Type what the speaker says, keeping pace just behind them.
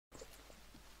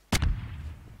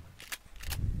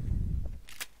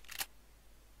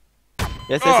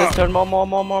Yes, turn more,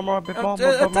 a bit more,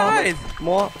 died.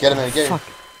 more. Get him, man, get him.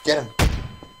 Fuck. Get him.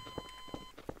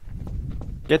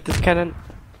 Get this cannon.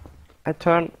 I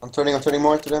turn. I'm turning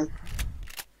more to them.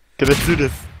 Okay, let's do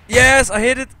this. Yes, I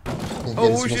hit it. Yeah, Oh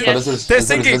let's shit! go, let's do this, They're let's do this,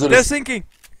 sinking. let's do They're this. sinking.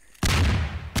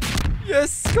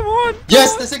 Yes, come on.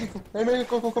 Yes, they're sinking. Hey, Mary,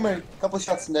 go, Mary. Couple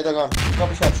shots and they're gone.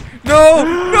 Couple shots. No,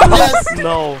 no. Yes!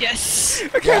 No. Yes! I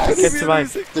can't Yes. believe Get we're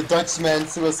survived. losing. The Dutchmen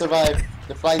will survive.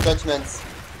 The Flying Dutchmen.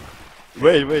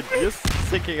 Wait, you're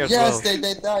sinking as well. Yes, they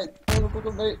died.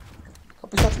 Go, Mary.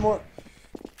 Couple shots more.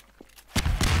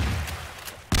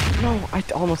 No, I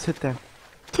almost hit them.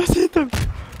 Just hit them.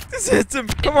 Just hit him.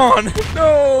 Come on.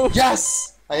 No.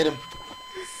 Yes! I hit him.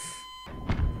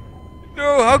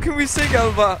 No. How can we sink,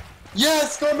 Alva?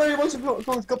 Yes! Go, Mary.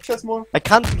 Couple shots more. I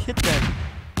can't hit them.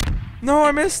 No,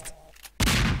 I missed.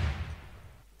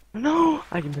 No,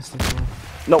 I can miss this one.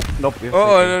 Nope. We're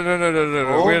Oh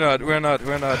no. Oh. We're not.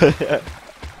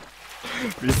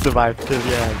 We survived till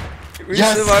the end. We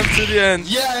Yes. survived to the end.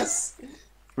 Yes!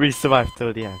 We survived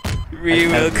till the end. We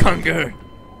will conquer.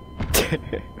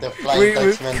 The Flying We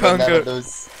will Dutchmen will never conquer.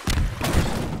 lose.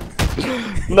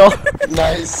 No.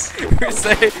 Nice.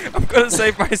 I'm gonna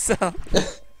save myself.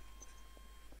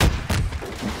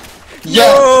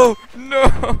 Yes! No.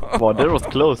 Wow, that was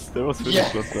close. That was really Yeah.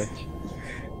 close match.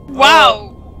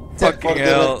 Wow! Fucking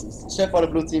hell. Chef for the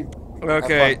blue team.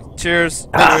 Okay. Cheers.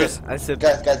 Ah, Cheers. I said.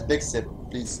 Guys, big sip,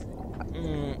 please.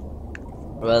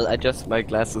 Well, my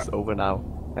glass is over now.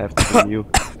 I have to renew.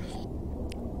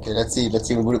 Okay, let's see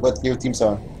what new teams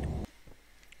are.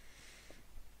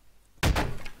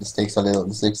 This takes a little.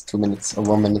 This takes 2 minutes or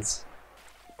 1 minute.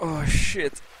 Oh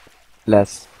shit.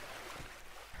 Less.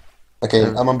 Okay,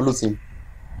 I'm on blue team.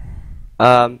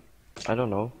 I don't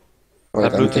know. Wait,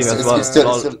 Blue team it's- as it's- well. it's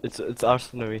still- It's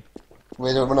Arsenal.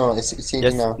 Wait, no, it's changing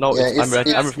Yes, now. no, Yeah, I'm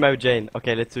ready. I'm it's- with Marijine.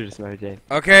 Okay, let's do this, Marijine.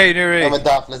 Okay, I'm Nuri. a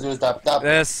DaapDaap. Let's do this DaapDaap.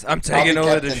 Yes, I'm I'll taking be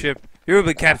over the captain. ship. You'll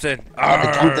be captain. I'll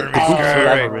be captain. Arr, Miss Garry.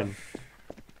 Labyrinth.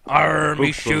 Arr, me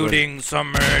Books will win. shooting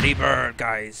some early bird,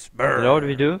 guys. Bird. You know what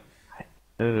we do?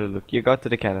 Look, you got to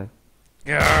the cannon.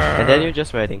 And then Grr. you're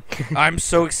just waiting. I'm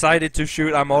so excited to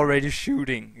shoot. I'm already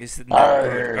shooting. Is it not?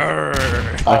 Arr. Arr.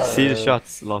 I see the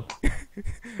shots, lol.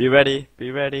 Be ready,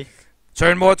 be ready.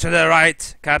 Turn more to the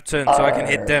right, Captain, so I can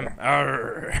hit them.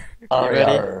 Arr. Arr,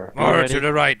 ready? arr. More ready? to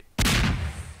the right.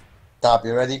 Daap,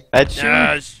 you ready? Let's shoot!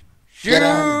 Yes. Get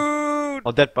Shoot!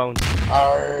 Oh, that bounce.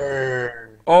 Arr.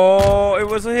 Oh, it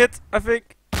was a hit, I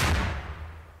think.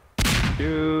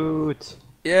 Shoot!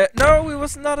 Yeah, no, it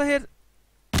was not a hit.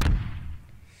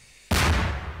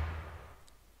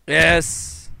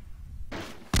 Yes.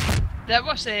 That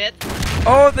was it.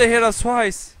 Oh, they hit us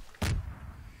twice.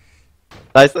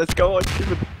 Nice, let's go on.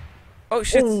 Keep it. Oh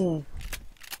shit. Ooh.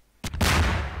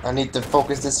 I need to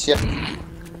focus this ship. You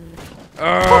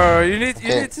need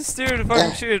Okay. to steer the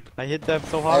fucking shit. I hit them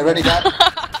so Are hard. you ready, Daap?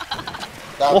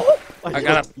 Daap. Oh, I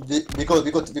got him. We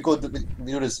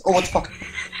do this. Oh, what the fuck?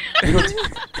 We do it. Do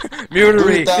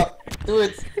Mutinery. it, Daap. Do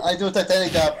it. I do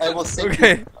Titanic, Daap. I will sink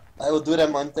Okay. it. I will do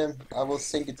them on them. I will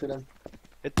sink it to them.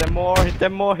 hit them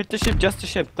more, hit the ship, just the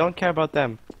ship. Don't care about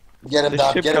them. Get him, The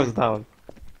Daap. ship Get goes him. down.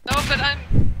 No, but I'm.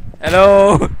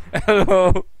 Hello.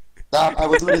 Hello. Daap, I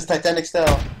will do this Titanic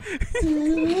style.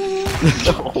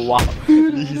 Oh wow,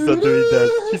 he's not doing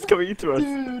that. He's coming to us.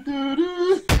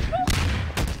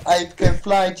 I can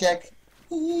fly, Jack.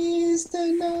 East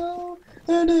and now.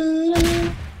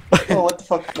 Oh, what the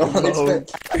fuck? No, it's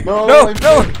bad. No, No, I'm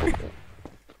no.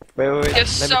 Wait, You're let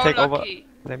so me take over. lucky.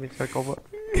 Let me take over.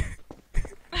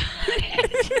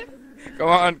 Come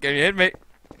on, can you hit me?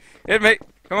 Hit me.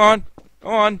 Come on.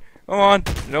 Come on. Come on.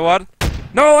 You know what?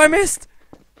 No, I missed.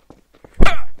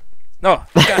 No.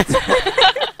 God.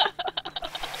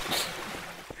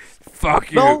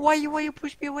 Fuck you. No, why you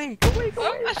push me away? Go away, go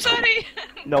Oh, away. I'm sorry.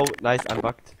 No, nice, I'm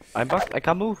bugged. I'm bugged, I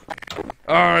can't move.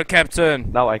 Arr,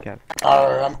 Captain. Now I can.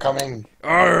 Arr, I'm coming.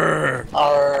 Arr.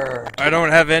 Arr, I don't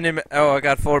have any. Oh, I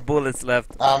got 4 bullets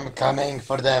left. I'm coming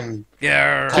for them.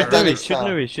 Yeah. Shoot them. Shoot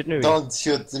Nuri. Don't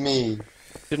shoot me.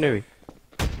 Shoot Nuri.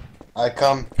 I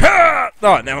come.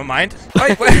 No, never mind.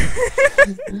 Wait, wait.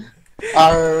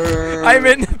 Arr. I'm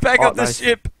in the back Oh, of the nice.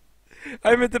 ship.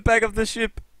 I'm in the back of the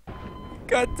ship.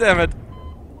 God damn it.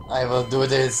 I will do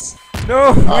this.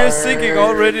 No, we're Arr. sinking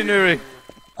already, Nuri.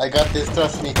 I got this,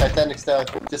 trust me, Titanic style.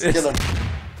 Just Yes. kill him.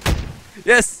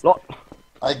 Yes. No.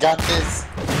 I got this.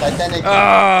 Titanic.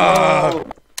 Ah. Oh.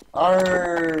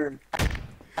 Arr.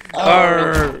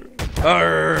 Arr.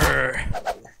 Arr.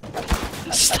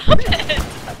 Stop it.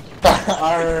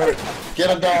 Arr. Get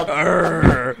him down.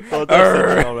 Arr. Oh, that's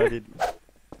Arr. it already.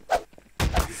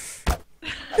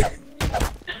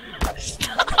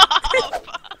 Stop.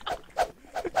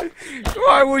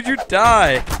 Why would you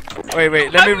die? Wait,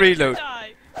 let Why me would you reload.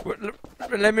 die?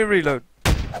 Let me reload.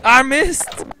 I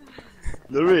missed!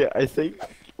 Nuri, I think.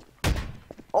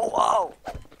 Oh wow!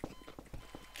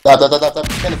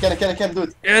 Daap. Can do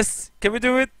it. Yes! Can we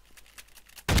do it?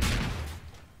 I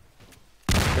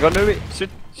got Nuri.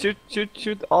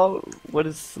 Shoot all what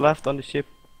is left on the ship.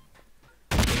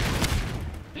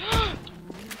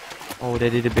 Oh, they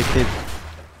did a big hit.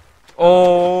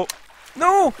 Oh!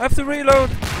 No! I have to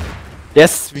reload!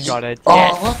 Yes, we got it. Oh,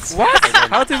 Yes. what? What?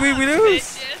 How did we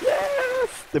lose? Bitches.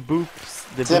 Yes, the boobs.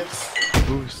 The Zip.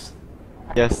 boobs.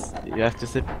 Yes, you have to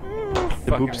sit. The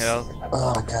Fucking boobs. hell.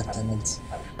 Oh, god damn it.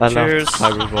 I love Cheers.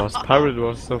 Pirate Wars. Pirate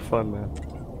Wars so fun, man.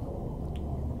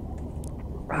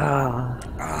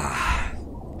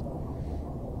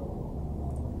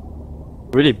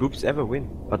 Really, boobs ever win,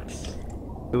 but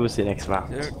who will see next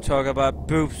round? Don't talk about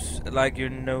boobs like you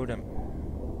know them.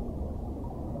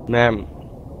 Ma'am,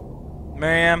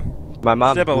 Ma'am, my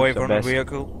mom. step away boobs are from the best.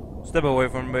 vehicle. Step away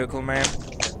from the vehicle, ma'am.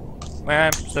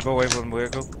 Ma'am, step away from the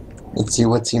vehicle. Let's see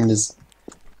what team this.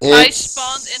 I It's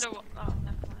spawned in the. Oh,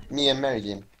 never mind. me and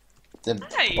Marijine.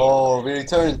 Hey. Oh, we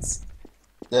returned.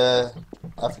 I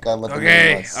forgot what the name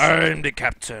Okay, was. I'm the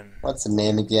captain. What's the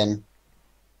name again?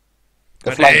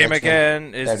 The flag name captain.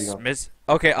 again There we is go. Miss.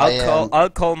 Okay, I am I'll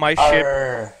call my ship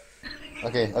Arr.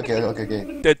 Okay.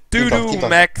 the Keep Doodoo talk.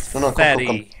 Mac No, come.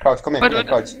 Fatty. Crouch, come here, But-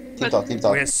 crouch. Team talk. We're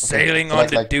Okay, sailing so on like-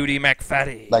 the like- Doody Mac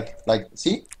Fatty. Like,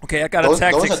 see? Okay, I got a Those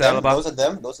tactics, are them,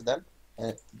 Alaba. those are them.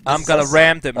 I'm This gonna is us,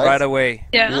 ram them right? right away.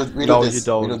 Yeah. We No, do you this.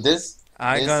 don't. We do this.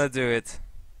 I'm This. gonna do it.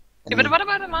 Yeah, but what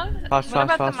about the mountain? Fast, What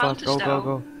about fast, the fast. mountains Go.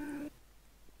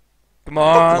 Come Fuck the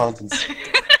on. mountains.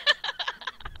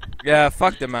 Yeah,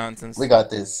 fuck the mountains. We got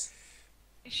this.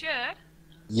 You sure?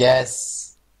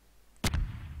 Yes.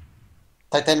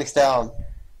 Titanic's down.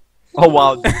 Oh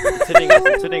wow, it's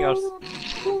hitting us.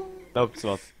 Nope, it's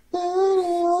not.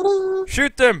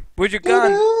 Shoot them with your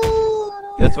gun.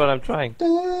 That's what I'm trying.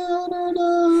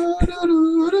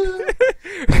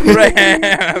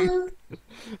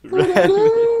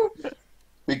 Ram.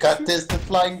 We got this, the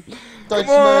flying Come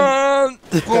Dutchman. on.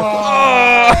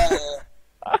 Wow.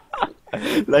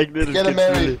 Like little Get him, kids,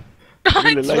 Mary.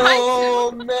 really like.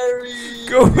 No, Mary.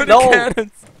 Go for the No.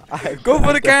 cannons. Go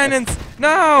for the cannons.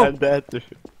 No. I'm dead.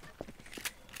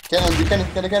 Cannons, the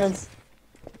cannons, get the cannons.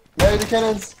 Mary, the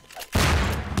cannons.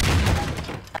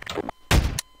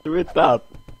 Do it up.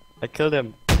 I killed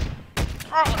him.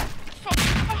 Oh, for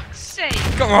fuck's sake!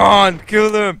 Come on,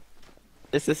 kill them.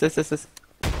 Yes.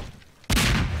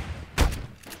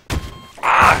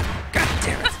 Ah, god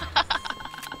damn it.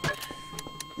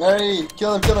 Mary,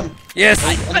 kill him. Yes.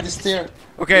 I need to steer.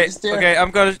 Okay, Just there. okay,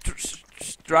 I'm gonna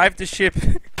drive the ship.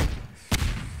 Do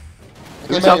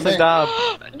Mary, something Mary. down.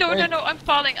 No, I'm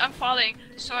falling.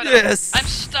 Sort of. Yes. I'm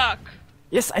stuck.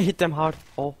 Yes, I hit them hard.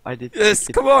 Oh, I did. Yes,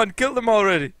 hit- come on, kill them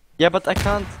already. Yeah, but I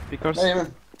can't because Mary.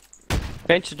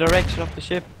 change the direction of the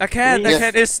ship. I can't,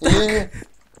 Yes. it's stuck. Yeah.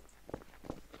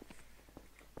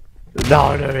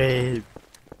 No, Nuri.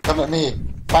 Come at me.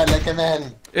 Fight like a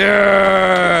man.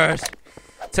 Yes.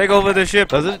 Take over the ship.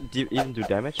 Does it even do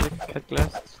damage? The cut glass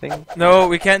thing? No,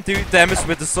 we can't do damage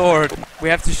with the sword. We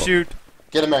have to shoot.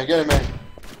 Get him, Mary.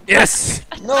 Yes.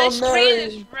 No, My screen Mary.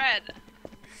 is red.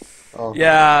 Oh.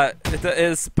 Yeah, it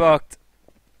is bugged.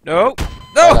 No. Shut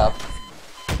No. up.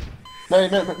 Mary,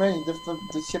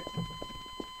 the ship.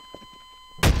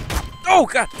 Oh,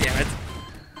 god damn it.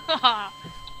 I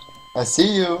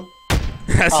see you.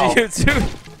 I see Ow. you too.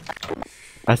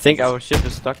 I think our ship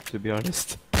is stuck, to be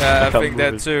honest. Yeah, I can't think move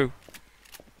that it. too.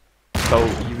 So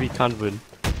we can't win.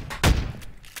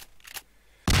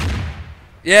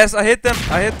 Yes, I hit them.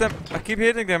 I keep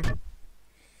hitting them.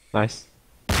 Nice.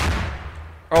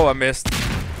 Oh, I missed.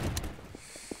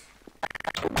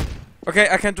 Okay,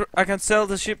 I can sell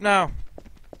the ship now.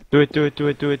 Do it.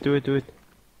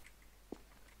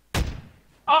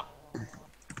 Oh,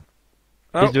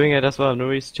 Oh. He's doing it as well.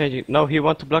 Nuri's changing. No, he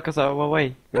wants to block us our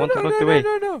way. He wants to block the way.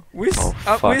 No. We're Oh,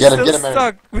 we're fuck. Get him, still get him, Aaron.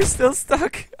 stuck. We're still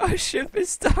stuck. Our ship is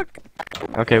stuck.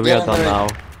 Okay, we Yeah, are done Nuri. now.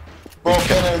 Both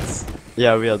cannons.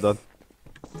 Yeah, we are done.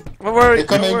 Don't worry. They're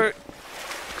coming. Don't worry.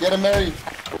 Get him, Mary.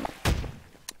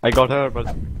 I got her,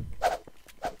 but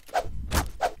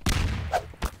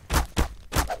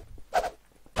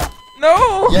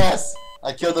No. Yes.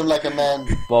 I killed him like a man.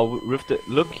 well, with the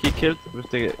look, he killed with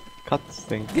the cut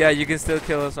thing. Yeah, you can still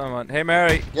kill someone. Hey,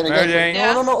 Mary. Get him, Mary get Jane. him.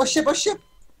 Yeah. No. A ship.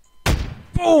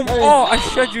 Boom! Mary. Oh, I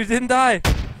shot you. Didn't die.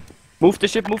 Move the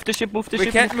ship. We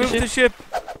can't move the ship.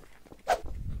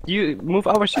 You move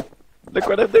our ship. Look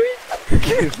what I'm doing.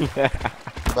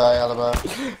 Bye, Alaba.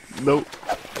 No,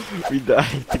 we die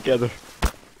together.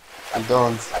 You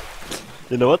don't.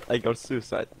 You know what? I got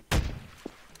suicide.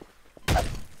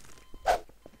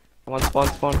 Come on,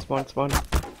 spawn.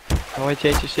 Now I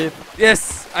change the ship.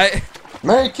 Yes,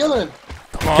 Mary, kill him!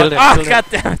 Come on. Kill him, Ah, kill him. god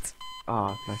damn it.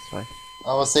 Ah, nice try.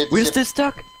 I will save the We're ship. still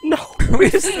stuck. No. We're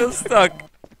still stuck.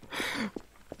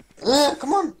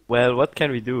 Come on! Well, what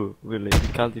can we do? Really, we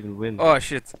can't even win. Oh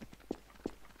shit.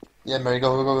 Yeah, Mary,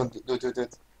 go. Do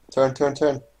it.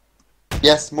 Turn.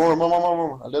 Yes, more.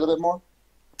 A little bit more.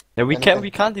 Yeah, we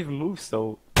and- can't even move.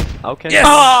 So how can? Yes!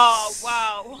 Oh,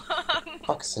 wow.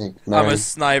 Fuck's sake, I'm Mary. a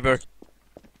sniper.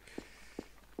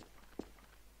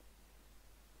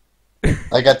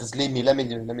 I got this. Leave me. Let me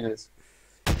do this.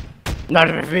 Not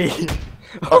with me.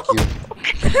 Fuck you.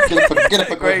 Get the fuck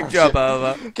away Great from job, ship.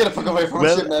 Alva. Get the fuck away from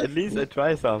Well, ship, man. at least I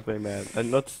try something, man,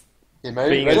 and not. Okay, Mary,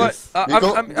 being ready? a-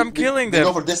 What? I'm killing We go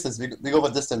them. for distance. We go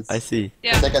for distance. I see.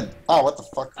 Yeah. Second. Oh, what the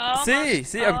fuck?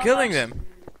 See, I'm killing them.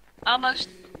 Almost.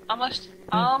 Almost?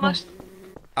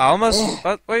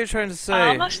 What are you trying to say?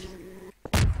 Almost.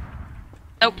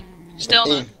 Nope. Still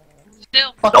Hey, not.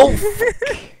 Still. fuck you.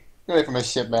 Get away from my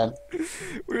ship, man.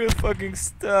 We're fucking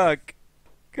stuck.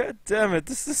 God damn it,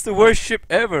 this is the worst ship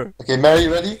ever. Okay, Mary,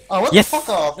 you ready? Oh, what Yes. the fuck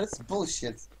off? That's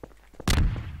bullshit.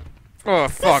 Oh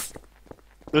fuck.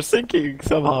 They're sinking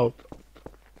somehow.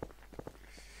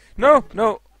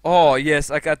 No. Oh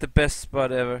yes, I got the best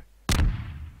spot ever.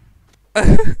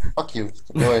 Fuck you.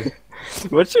 Go away.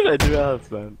 What should I do else,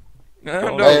 man? No, Oh,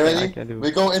 Are you no. I ready? can do it.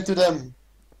 We go into them.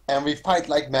 And we fight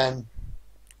like men.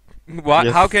 What?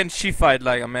 Yes. How can she fight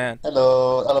like a man?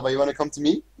 Hello, Alaba, you wanna come to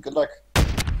me? Good luck.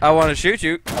 I wanna shoot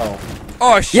you. Oh.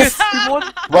 Oh shit! Yes, we won.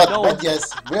 What? No. Red,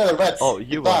 yes. We are the reds. Oh,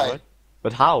 you Goodbye. won, right?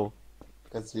 But how?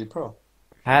 Because we're pro.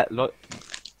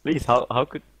 Please, how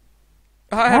could?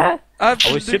 I have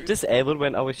Our ship disabled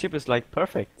when our ship is like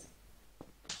perfect.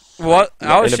 What? In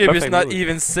Our a ship is perfect not mood.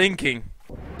 even sinking.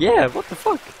 Yeah, what the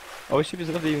fuck? Our ship is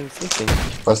not even sinking.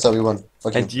 First up, we won.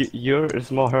 Fuck And you. your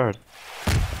is more hurt.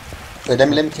 Wait, let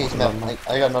me change the map.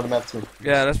 I got another map too.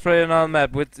 Yeah, let's play another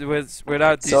map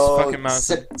without these So, fucking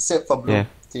mountains. sip for blue Yeah.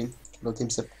 team. Blue team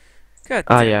sip. God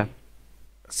Ah, damn. yeah.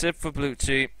 Sip for blue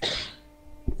team.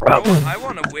 I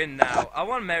want to win now. I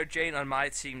want Marijine on my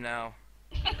team now.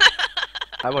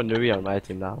 I want Nuri on my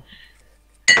team now.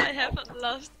 I haven't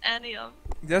lost any of.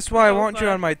 That's why I So want you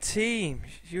bad. on my team.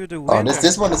 You're the winner.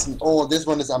 Oh, this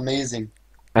one is amazing.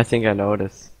 I think I know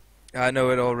this. I know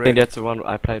it I think already. that's the one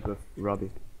I played with Robbie.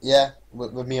 Yeah,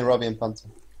 with me and Robbie and Panther.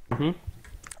 Mhm.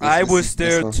 I This was is- there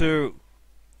this one. too.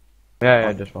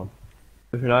 Yeah, this one.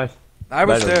 This is nice. I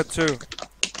was Better. there too.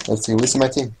 Let's see, who's my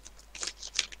team?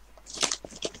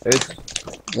 I'm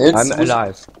who's,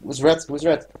 alive. Who's red? Who's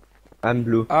red? I'm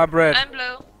blue. I'm red. I'm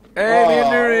blue. Hey, me and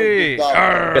Oh, Nuri. good dog.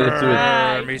 Arr, Okay, let's do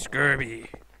it. Miss Garry.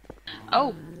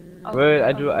 Oh. Wait,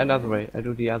 I do another way. I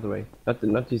do the other way.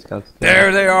 Not these guns.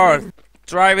 There they are.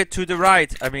 Drive it to the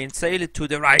right. I mean, sail it to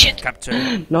the right,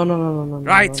 Captain. No.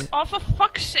 Right. No. Oh, for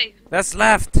fuck's sake. That's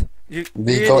left. You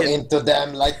We go idiot. into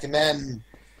them like men.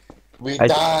 We I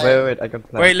die. wait. I can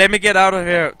plan. Wait, let me get out of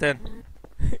here then.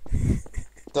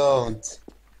 Don't.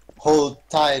 Hold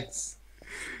tight.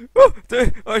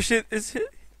 Oh shit, it's hit.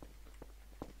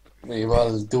 We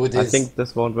will do this. I think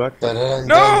this won't work. Dun-dun,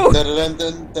 No! dun-dun,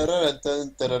 dun-dun,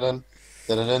 dun-dun, dun-dun,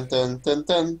 dun-dun, dun-dun,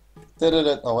 dun-dun,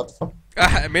 dun-dun. Oh, what the fuck?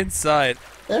 I'm inside.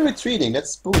 They're retreating.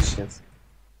 That's bullshit.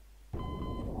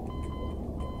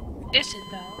 Is it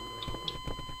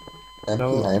though?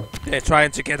 No. Yeah. They're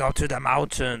trying to get up to the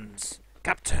mountains.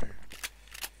 Captain.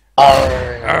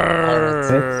 Arr,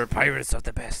 Arr, pirates are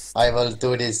the best. I will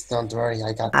do this. Don't worry.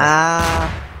 I got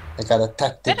a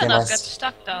tactic Better in my. not get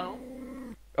stuck though.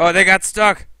 Oh, they got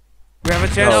stuck. We have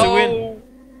a chance to win.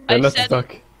 They're I not said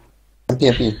stuck.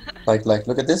 MP. Like,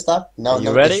 look at this stuff. Now, You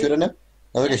now we ready? can shoot at them.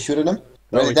 Now we can shoot at them.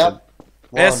 No, Ready, we Dap?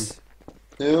 One, Yes.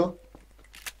 2.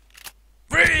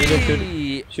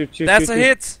 Free! Shoot. That's shoot, a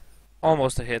hit.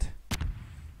 Almost a hit.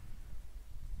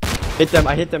 Hit them.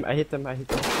 I hit them. I hit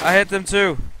them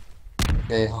too.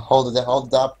 Okay, hold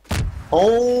it up.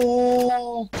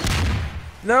 Oh!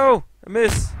 No, I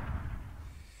miss.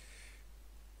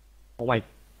 Oh my.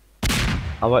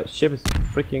 Our ship is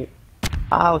freaking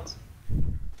out.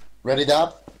 Ready,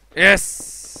 Dap?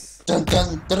 Yes. Dun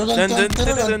dun dun dun dun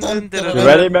dun dun dun. You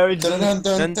ready, Mary? Dun dun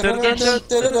dun dun dun dun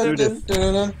dun dun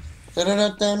dun. Dun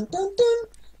dun dun dun dun.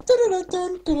 Dun dun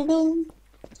dun dun.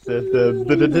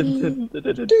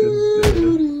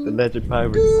 The Legend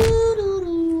Pirates.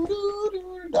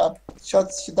 Dap,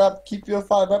 shots, Dap, keep your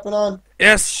fire weapon on.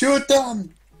 Yes. Shoot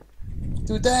them!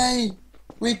 Today,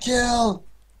 we kill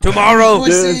Tomorrow.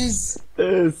 pussies!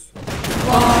 This.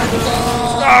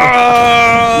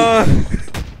 Ah!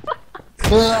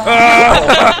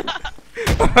 Ah!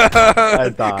 I I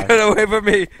die. Get away from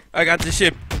me! I got the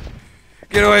ship.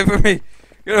 Get away from me!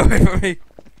 Get away from me!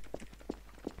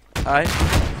 Hi.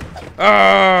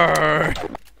 Arrgh.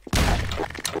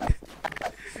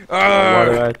 What a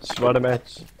Arrgh. match, what a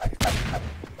match.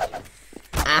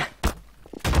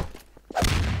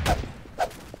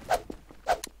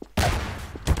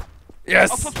 Yes!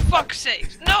 Oh, for fuck's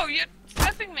sake! No, you're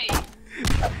slapping me!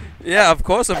 Yeah, of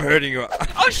course I'm hurting you.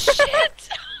 Oh shit!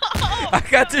 Oh, I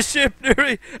got the ship,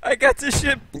 Nuri! I got the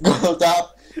ship! Go Daap.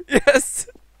 Yes!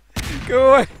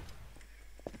 Go away!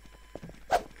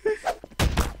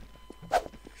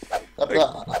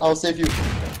 I'll save you.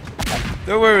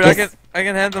 Don't worry, Yes. I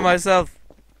can handle myself.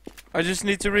 I just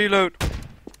need to reload.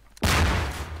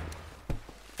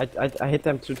 I hit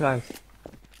them 2 times.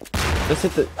 Just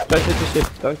hit the, don't hit the ship,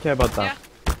 don't care about that.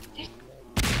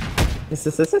 Yes,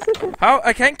 yes, yes, yes, yes. How?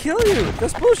 I can't kill you!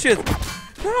 That's bullshit!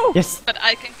 No! Yes, but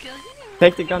I can kill you.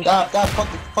 take the gun. Daap,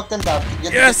 fuck them, Daap.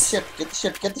 Yes! Get the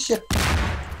ship, get the ship.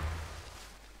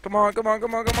 Come on, come on,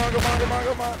 come on, come on, come on, come on,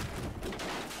 come on!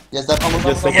 Yes, Daap, almost,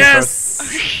 Yes, almost. Yes!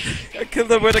 I killed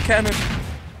them with a cannon.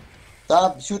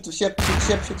 Daap, shoot the ship, shoot the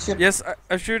ship, shoot the ship. Yes,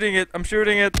 I'm shooting it. I'm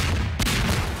shooting it.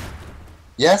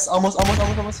 Yes, almost.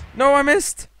 No, I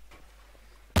missed.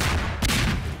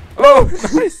 Oh,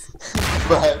 nice.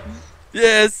 Bye.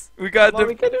 Yes, we got Come on,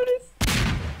 we them. can do this.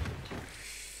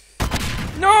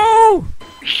 No!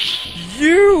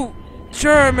 You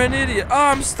German idiot. Oh,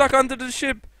 I'm stuck under the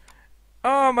ship.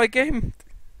 Oh, my game.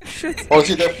 Shit. Oh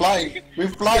shit, they're flying. We're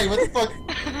flying, what the fuck?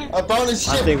 I found a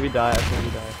ship. I think we die,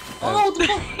 Oh, what the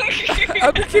fuck?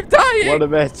 I keep dying. What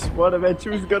a match,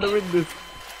 who's gonna win this?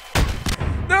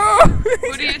 No!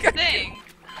 Who do you think?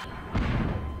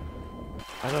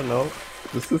 I don't know.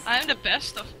 This is... I'm the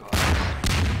best, of course.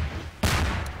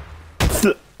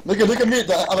 Look at me, I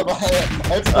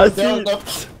have to I go down, see. Daap.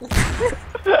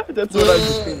 That's what I'm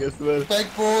thinking as well. Thank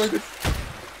boy.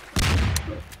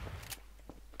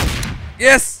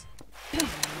 Yes!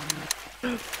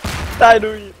 Die,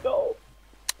 Nuri, no!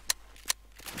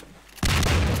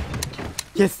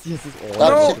 Yes, yes, it's all.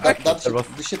 No, That ship, That was-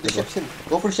 the ship.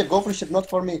 Go for the ship, not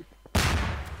for me.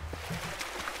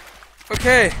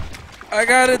 Okay, I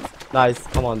got it. Nice,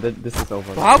 come on, this is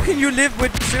over. How can you live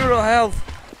with 0 health?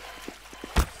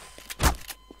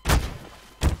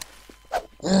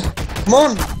 Come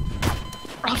on!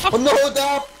 Oh, for Oh no,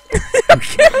 Daap! You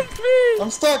killed me! I'm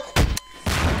stuck!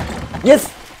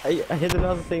 Yes! I hit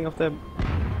another thing of them.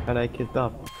 And I killed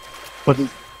up. But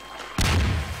it's...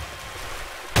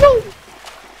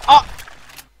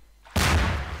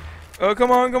 Oh,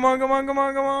 come on, come on, come on, come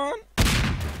on, come on!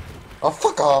 Oh,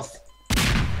 fuck off!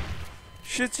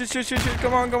 Shit, shit, shit, shit, shit,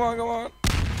 come on, come on, come on!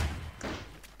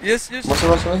 Yes, yes. Rush.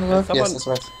 Yes, Someone- that's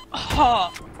right.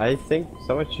 oh, I think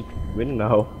someone should win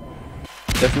now.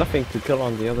 There's nothing to kill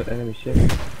on the other enemy ship.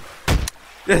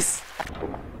 Yes.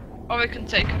 or we can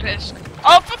take a risk.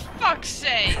 Oh, for fuck's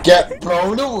sake! Get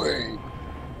blown away!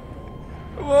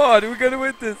 Come on, we're gonna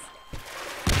win this.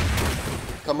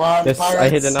 Come on, Yes, pirates! I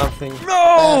hit another thing.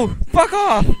 No! Fuck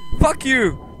off! Fuck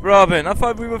you, Robin. I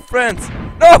thought we were friends.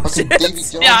 No, Fucking shit! Davy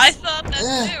Jones! Yeah, I thought that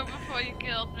Yeah. too before you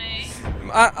killed me.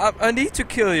 I need to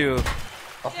kill you.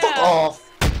 Oh, fuck Yeah. off!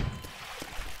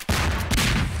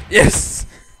 Yes.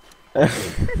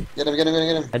 Get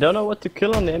him! I don't know what to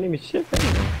kill on the enemy ship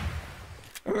anymore.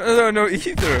 I don't know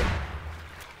either.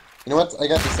 You know what? I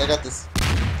got this.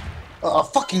 Oh,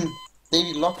 fucking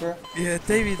Davy Locker. Yeah,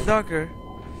 David Tucker.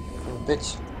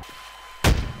 Bitch.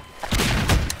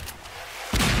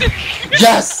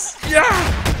 Yes! Yeah!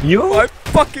 You? I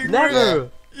fucking win. Never!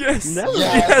 Yes! Never.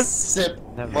 Yes! Yes! Sip!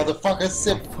 Never. Motherfucker,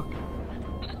 sip!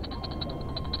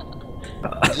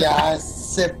 Yes!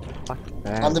 Sip! Fuck,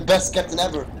 I'm man. the best captain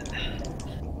ever!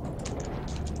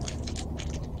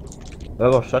 That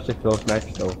was such a close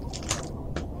match though.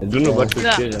 I don't know what to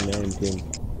Yeah. kill on the enemy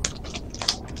team.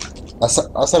 I saw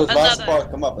the last Another.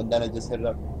 part come up and then I just hit it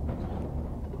up.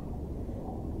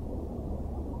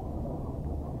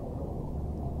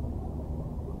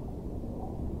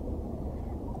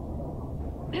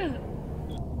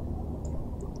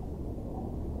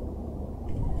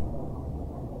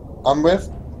 I'm with.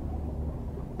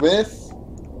 Who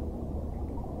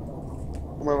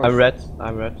am I with?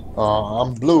 I'm red. Oh,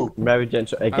 I'm blue.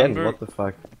 Marijine again, blue. what the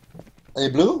fuck? Are you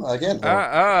blue? Again?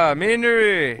 Oh. Me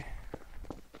Nuri.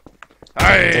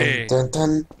 Hey! Dun,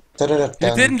 dun, dun, dun, dun, You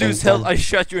dun, didn't dun, lose dun. health. I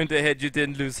shot you in the head. You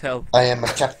didn't lose health. I am a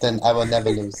captain, I will never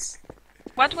lose.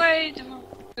 What way do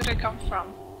they come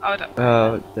from? Oh,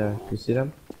 the There, you see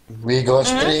them? We go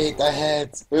straight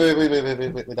ahead. Wait.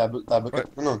 That,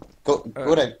 no. Go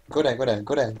there. Go here.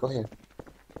 Go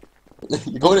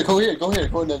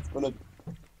there.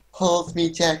 Hold me,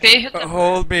 Jack. Okay, hit them.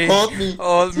 Hold me. Hold me.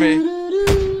 Hold me.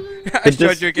 I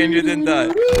shot you again, you didn't die.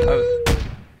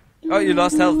 Oh, you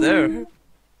lost health there.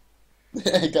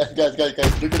 Hey, guys,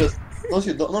 look at us. Don't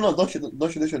shoot, don't shoot.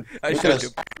 Don't shoot. I Look shot at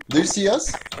us. Do you see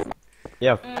us?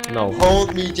 Yeah, no.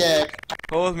 Hold me, Jack.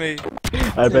 Hold me.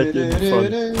 I bet you're in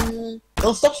front.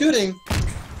 Don't stop shooting.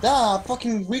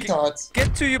 Fucking retards.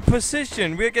 Get to your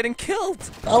position. We're getting killed.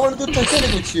 I want to do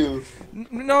Titanic with you.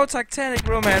 No Titanic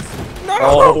romance. No.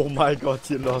 Oh my god,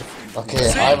 you lost.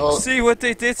 Okay, I will. See what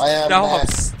they did? I am Now mad. I'm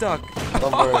stuck.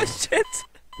 Don't Oh worry. shit.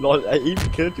 Lol, I even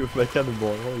killed you with my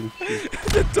cannonball. Holy shit.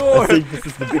 The I door. think this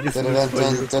is the biggest move for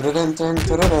you.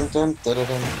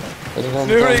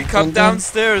 Nuri, come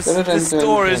downstairs. This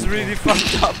door is really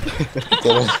fucked up.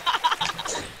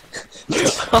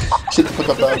 Shit the fuck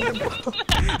up, down.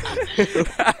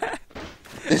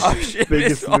 Oh shit, it's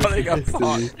Biggest move falling in history.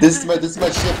 apart. This is my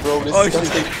ship, bro. This Oh, is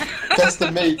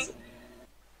custom made.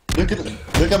 Look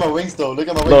at my wings, though. Look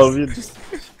at my No, wings. we just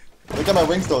Look at my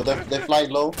wings, though. They're flying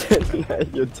low.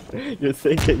 you're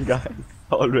thinking, guys,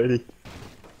 already.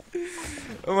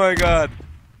 Oh my god.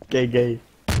 Gay.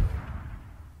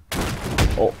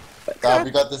 Oh,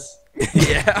 We got this.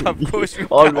 Yeah, of course we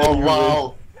already. Oh you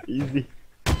wow. win. Easy.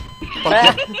 Fuck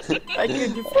yeah. I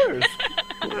killed you first.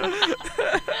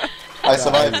 I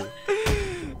survived.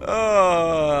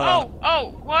 Oh.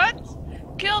 Oh, what?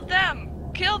 Kill them!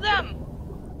 Kill them!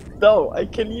 No, I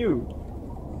kill you.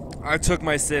 I took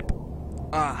my sip.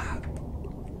 Ah.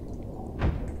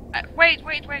 Wait.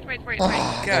 God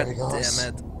There he goes.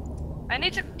 damn it. I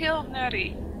need to kill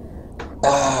Nuri.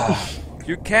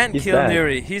 You can't He's kill bad.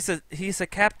 Nuri. He's a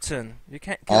captain. You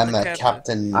can't kill I'm the a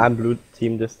captain. I'm blue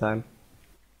team this time.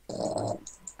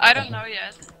 I don't know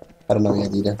yet. I don't know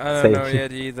yet either. I don't Same. know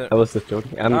yet either. I was just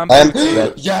joking. I'm I'm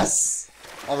red. Yes.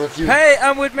 I'm with you. Hey,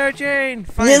 I'm with Marijine.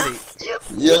 Finally.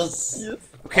 Yes.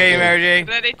 Okay, Okay. Marijine.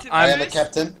 Ready to I am a finish?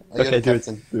 captain. Okay, You're the do it,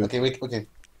 captain. do it. Okay, wait. Okay.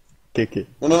 Okay.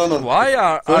 No. Why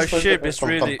our First, ship is come,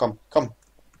 really... Come.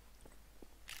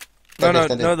 No, Stand no,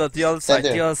 there, no, the other Stand side,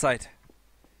 there. the other side.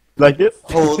 Like this?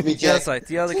 Hold me, The other Jack. side,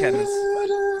 the other cannons.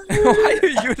 Why are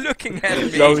you looking at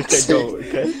me? Now we can go,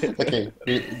 okay? Okay,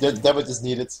 that was just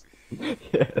needed.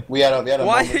 Yeah. We had a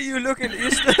Why moment. are you looking?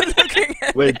 You're still looking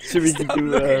at me. Wait, should we Stop do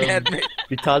looking at me.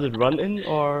 retarded run-in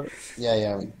or...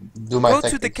 Yeah. Do my Go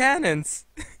tactics. to the cannons.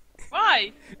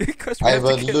 Why? Because we I have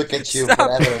will to kill. look at you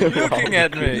Stop forever. looking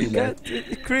at me. Creepy, man.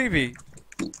 God, creepy.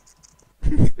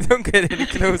 Don't get any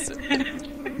closer.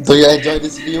 Do you enjoy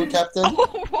this view, Captain?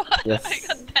 Oh, what? Yes. I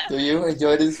got that. Do you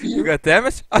enjoy this You view? got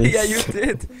damage? Oh yeah, you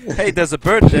did. Hey, there's a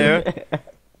bird there.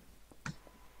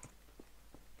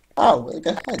 Oh, I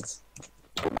got hands.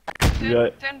 Yeah.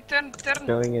 Turn.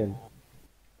 Going in.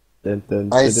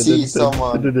 I see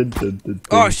someone.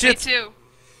 Oh Me shit! too.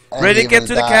 And Ready? he Get will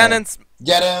to the die. cannons.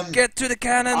 Get him! Get to the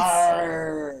cannons.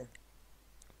 Arrgh.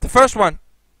 The first one.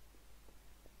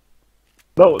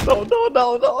 No,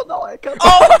 I can't.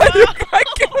 Oh, I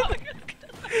killed.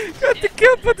 Got the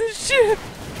kill for the ship.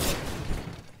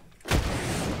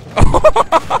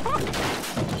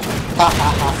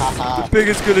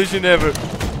 Biggest collision ever.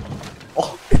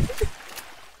 Oh.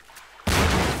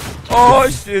 Oh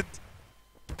shit.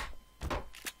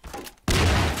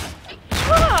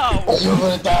 Wow! You're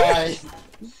gonna die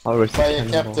I'll risk by the a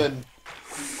cannonball. captain.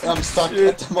 I'm stuck Shit.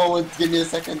 at the moment. Give me a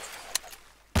second.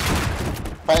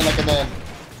 Fight like a man.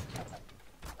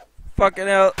 Fucking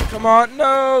hell. Come on.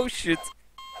 No shit.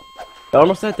 They're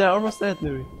almost dead,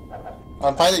 Nuri.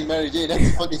 I'm fighting Marijine.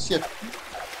 That's a fucking ship.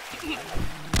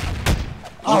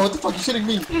 Oh, what the fuck? You're shooting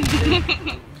me.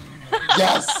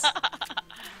 Yes.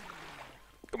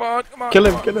 Come on. Kill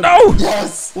him. No!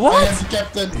 Yes. What? I am the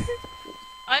captain.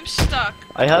 I'm stuck.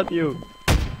 I help you.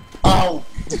 Ow.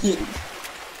 I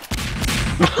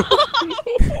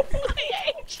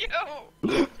hate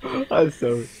you! I'm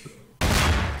sorry.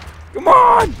 Come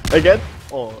on! Again?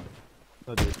 Oh.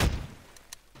 Not it.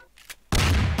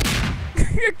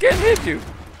 I can't hit you.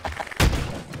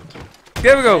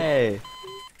 There we go. Hey.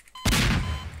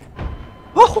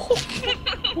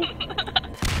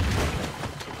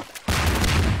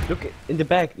 Look in the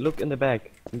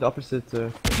back. In the opposite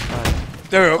side.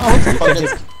 There we go. Fuck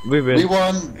it. We win. We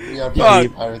won. We are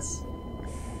Fuck. pirates.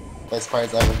 Best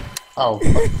pirates ever. Ow.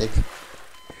 Fuck dick.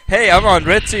 Hey, I'm on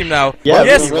red team now. Yeah,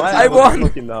 Yes, we're I red won.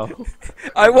 Fucking now.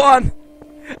 I won.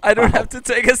 I don't have to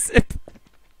take a sip.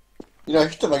 You know,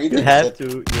 hit them You have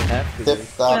to. Sip,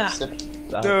 Yeah. sip.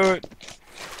 Dude.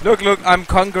 Look, I'm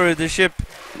conquering the ship.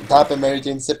 Tap and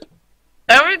Marijine, sip.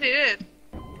 I already did.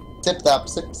 Sip, tap,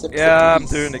 sip, sip. Yeah, I'm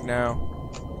please. doing it now.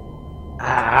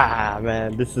 Ah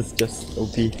man, this is just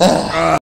OP.